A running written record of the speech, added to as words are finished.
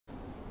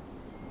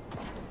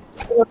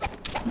Look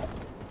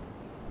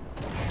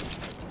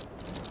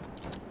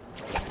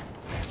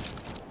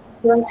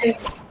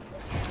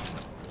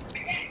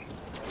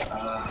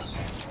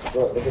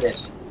at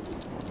this.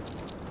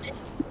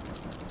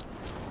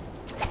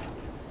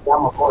 Yeah,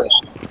 I'm a boy.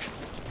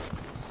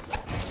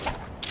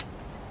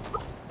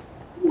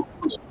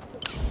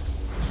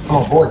 I'm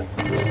a boy.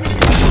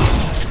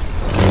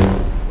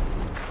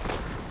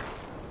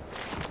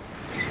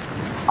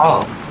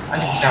 Oh, I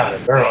just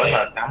shouted a girl. I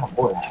thought I said I'm a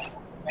boy.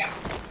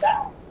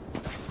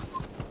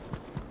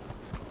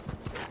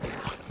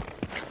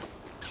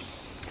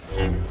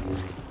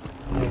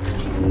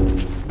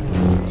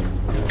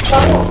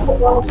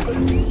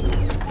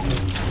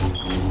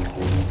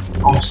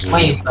 I'm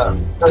slaying stuff.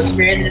 So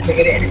experience is a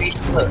good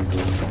animation. Look.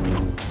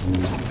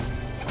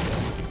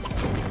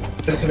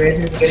 So experience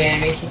is a good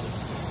animation.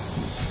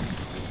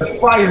 The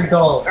fire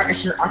dog. I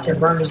should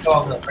burn this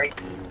dog up, right?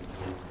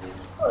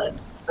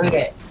 Look at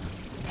that.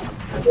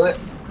 Do it.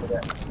 Look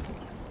at that.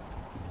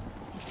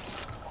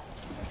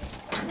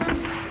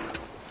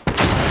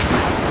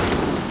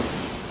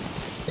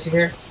 Is he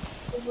here?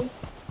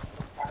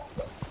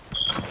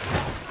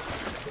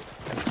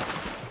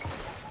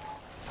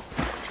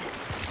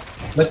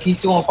 Look, he's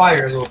still on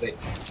fire a little bit.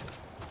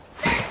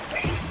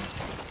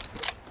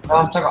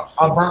 I'll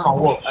burn my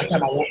wolf. I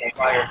set my wolf on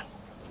fire.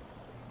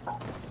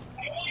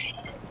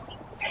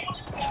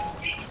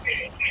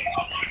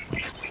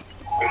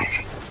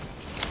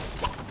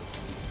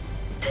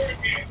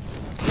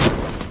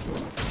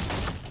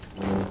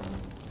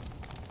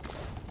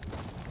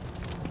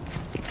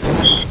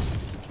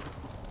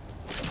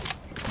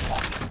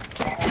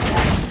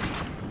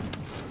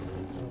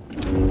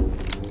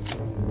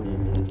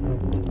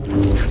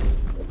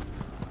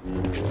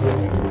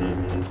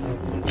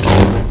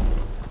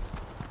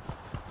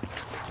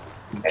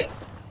 Okay.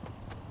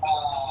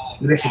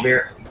 Look at you,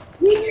 bear.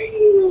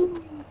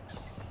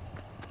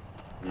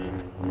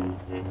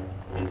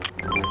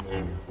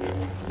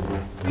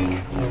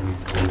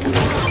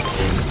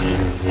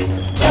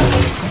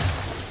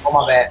 Oh,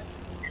 my bad.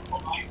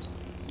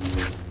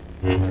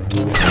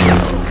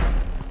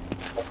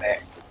 My bad.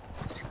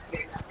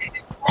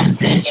 I'm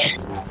finished.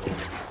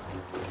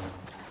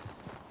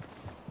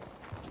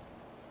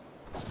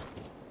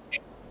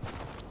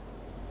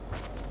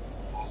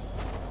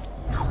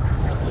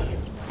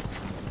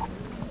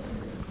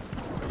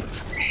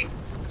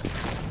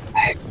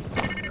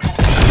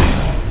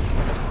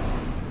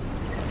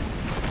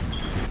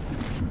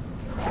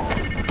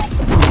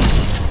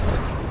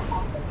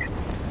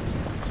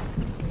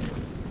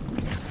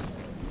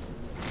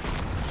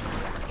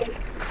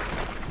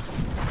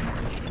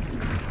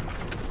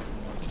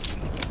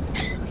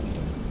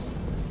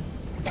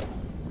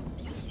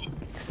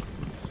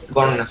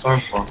 Going in the storm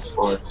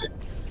for it.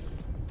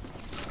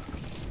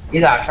 You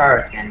got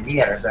charged and you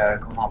gotta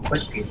come on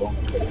push people.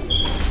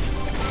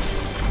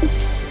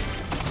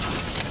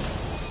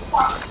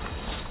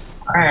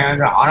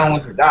 Alright, I don't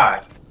want you to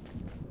die.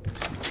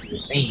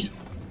 Just saying.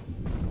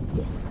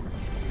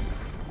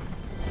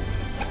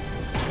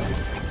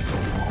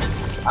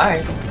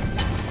 Alright.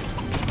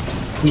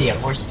 Yeah,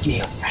 more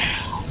skill.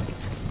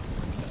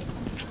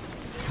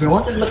 If you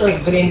want to look like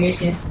a good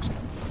animation,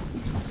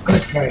 good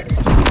sniper.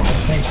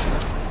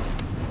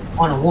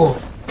 On a wolf.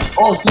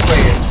 Oh,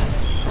 two-player.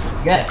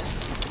 Yes.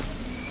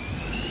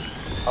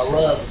 I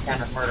love this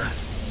kind of murder.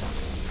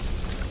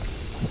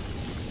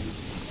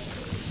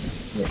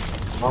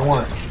 Yes. I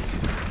want.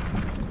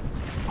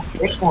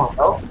 Which one,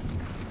 bro?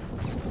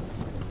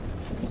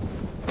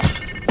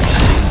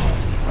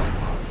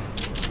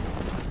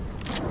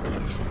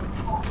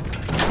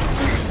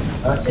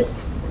 Okay.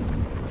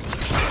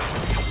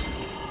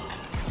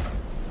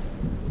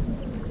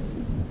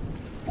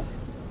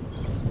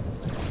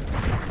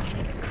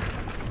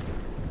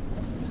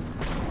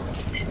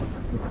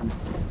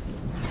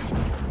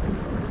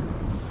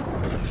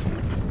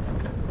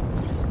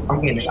 I'm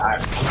getting the guy.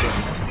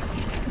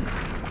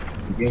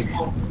 I'm getting it.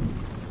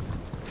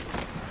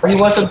 What do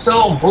you want some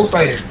soul? Bull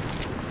Fighter.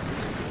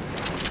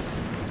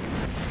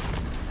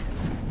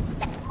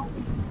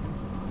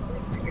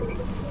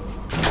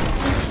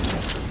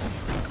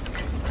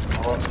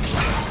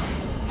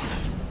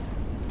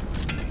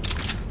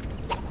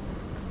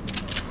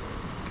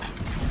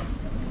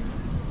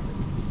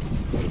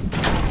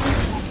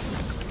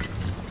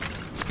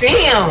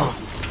 Damn!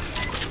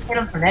 Hit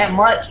him for that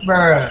much,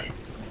 bruh.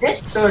 This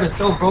sword is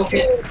so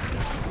broken.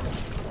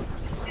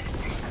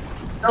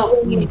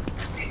 So easy.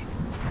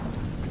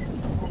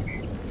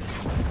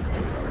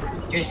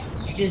 You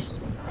just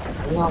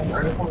hang on,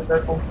 vertical and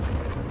circle.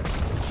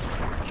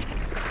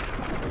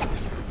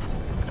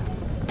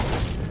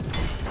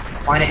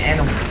 Find an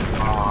animal.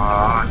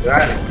 Dude, I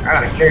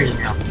gotta carry you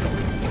now.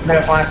 You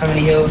better find so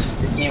many hills.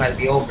 This game has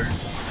to be over.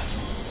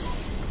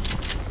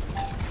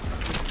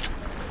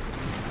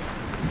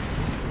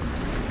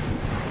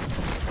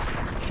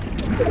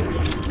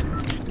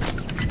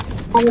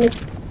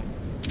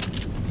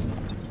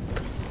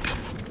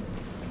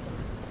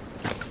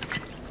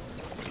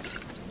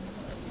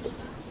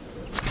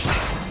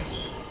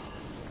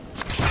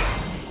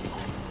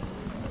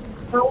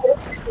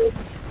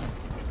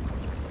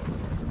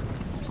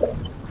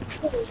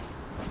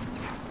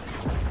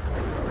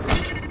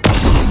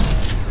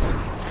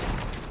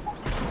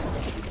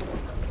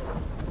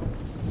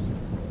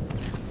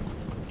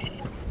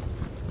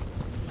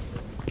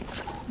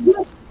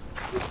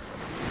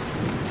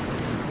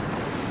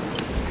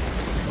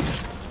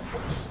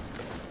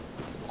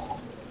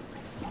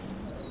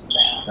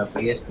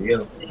 That's for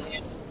you.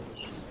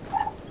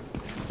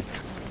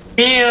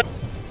 Yeah.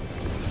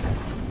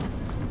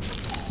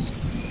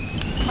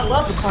 I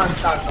love the climb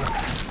shotgun.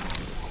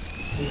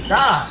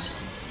 God.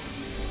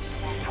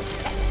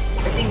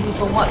 I think you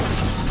so much.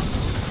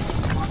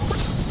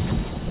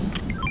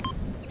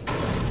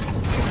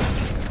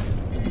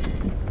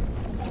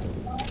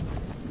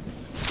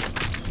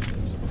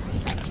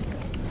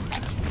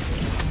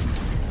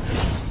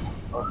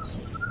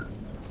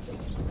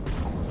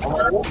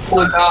 Wolf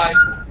will die.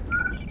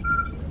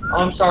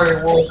 I'm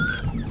sorry, Wolf.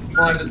 I'm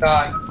going to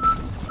die.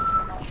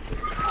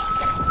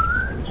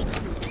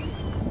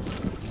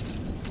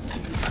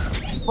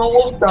 My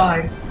wolf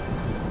died.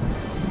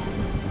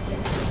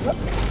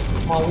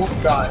 My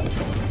wolf died.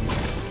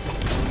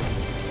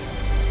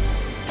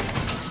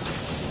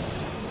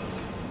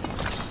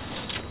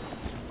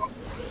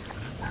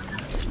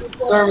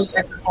 Service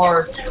extra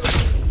far.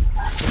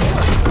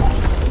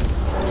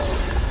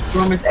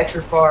 Room is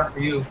extra far for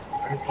you.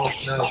 I just want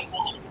to know.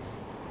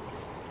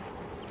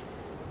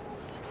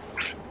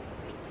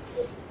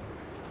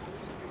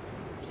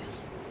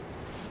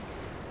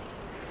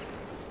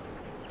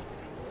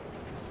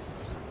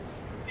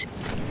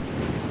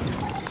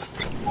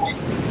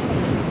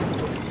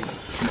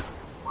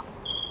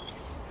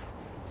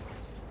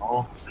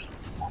 Oh.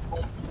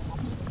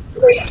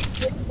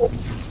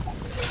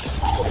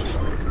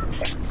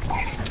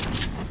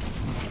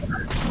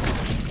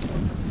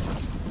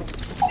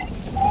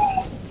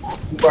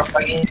 People are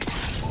fighting.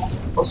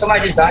 Oh,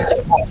 somebody just died.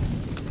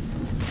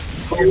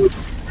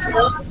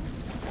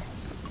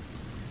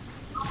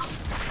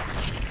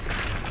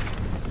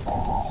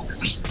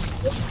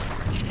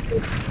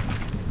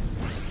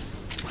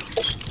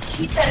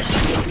 She said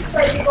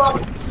you're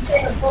going to say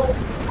the full.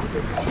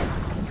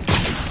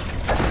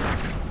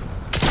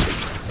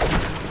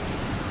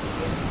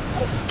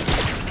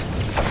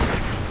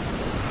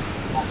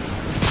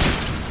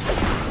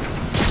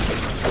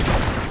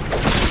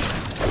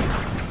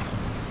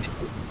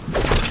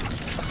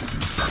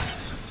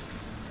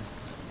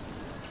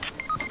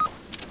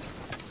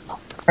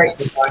 Right,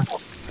 it's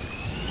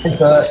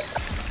good.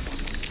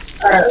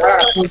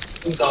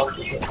 Please go.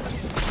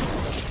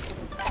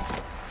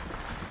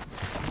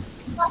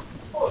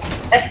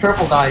 That's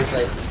purple guys,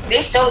 like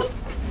they so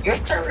your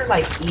server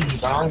like easy,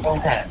 bro. I'm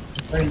going that.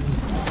 It's very easy.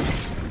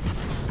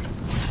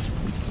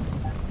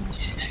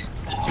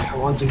 I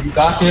want to you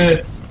got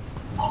this.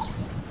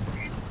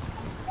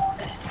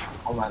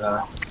 Oh my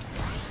god.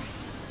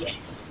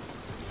 Yes.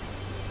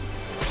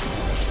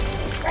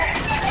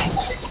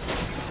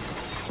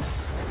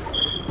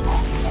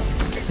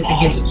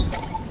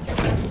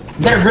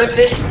 You better rip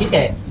this, get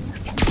that.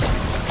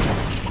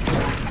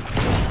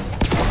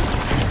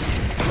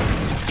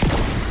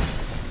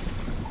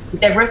 Get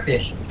that red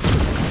fish.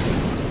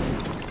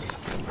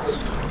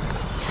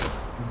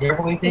 Zero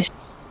point fish.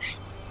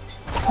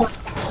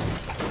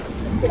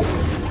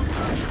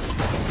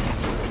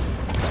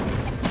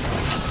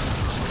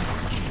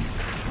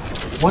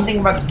 One thing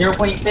about the 0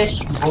 point fish,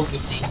 you can hold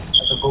this thing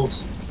like a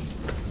ghost.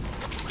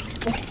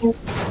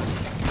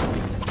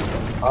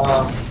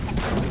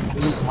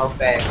 Lose how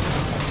fast.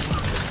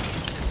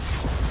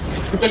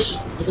 Look at this.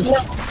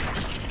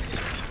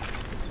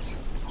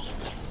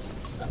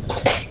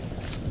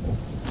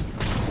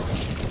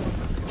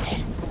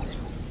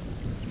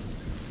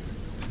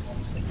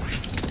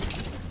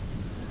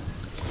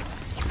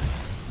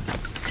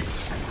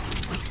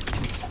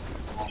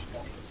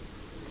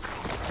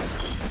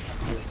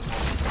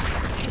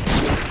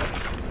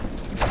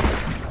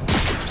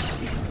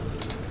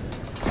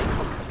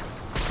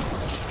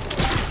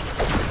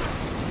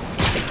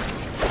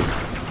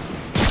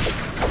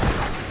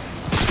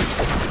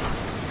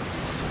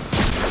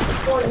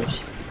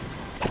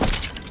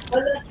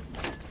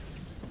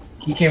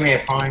 You can't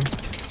really find.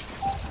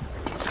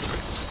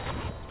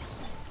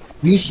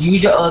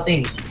 Use your other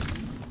things.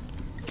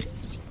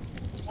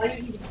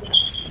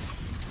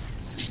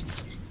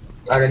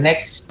 The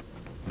next.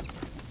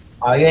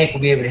 You ain't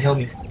gonna be able to help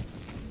me.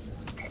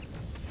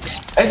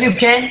 If you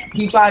can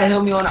you try to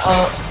help me on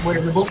where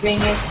the book thing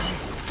is,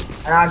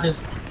 and I'll just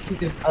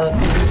keep it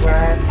where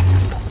I am.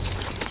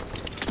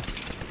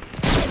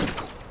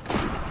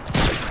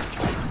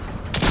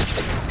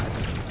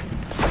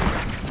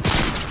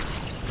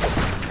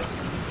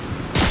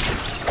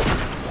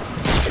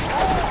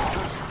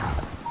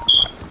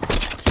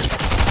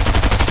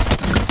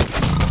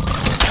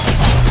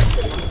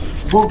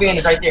 Boot van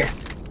is right there.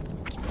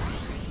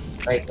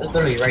 Like, it's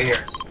literally right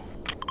here.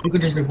 You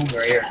could just remove it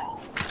right here.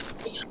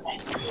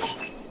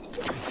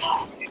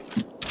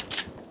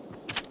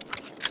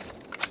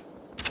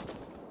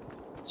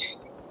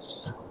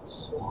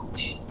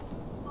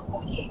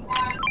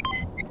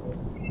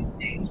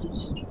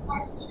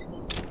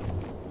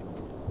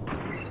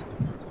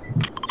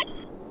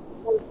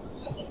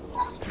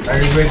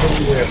 Alright, we're going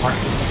to do it, Mark.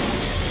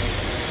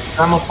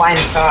 I'm gonna find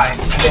inside.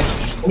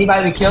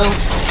 Anybody we kill,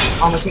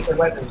 I'm gonna take their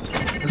weapons.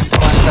 Just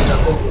find stuff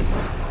that's over.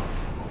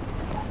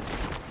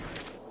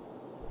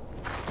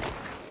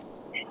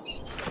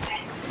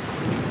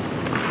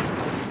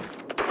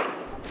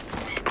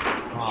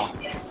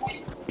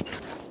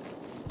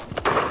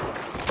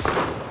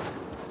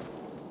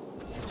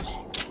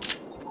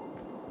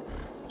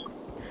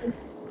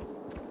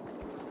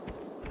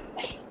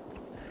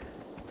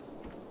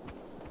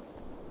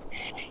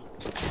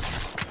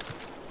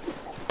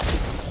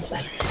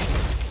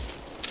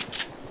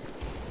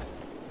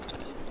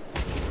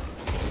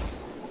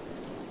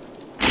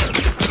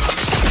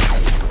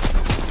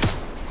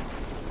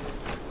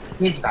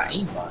 kids got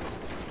aimbars.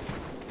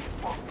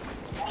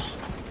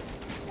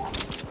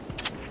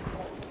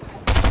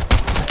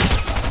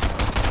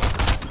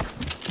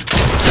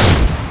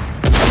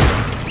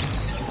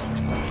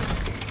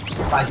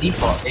 By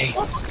default, there you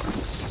go.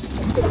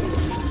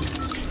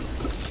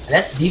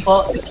 That's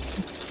default.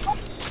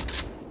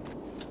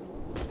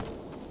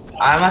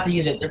 I'm about to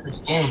use a different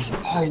skin.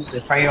 I'm gonna use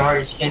the try your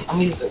hardest skin. I'm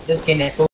gonna use this skin that's so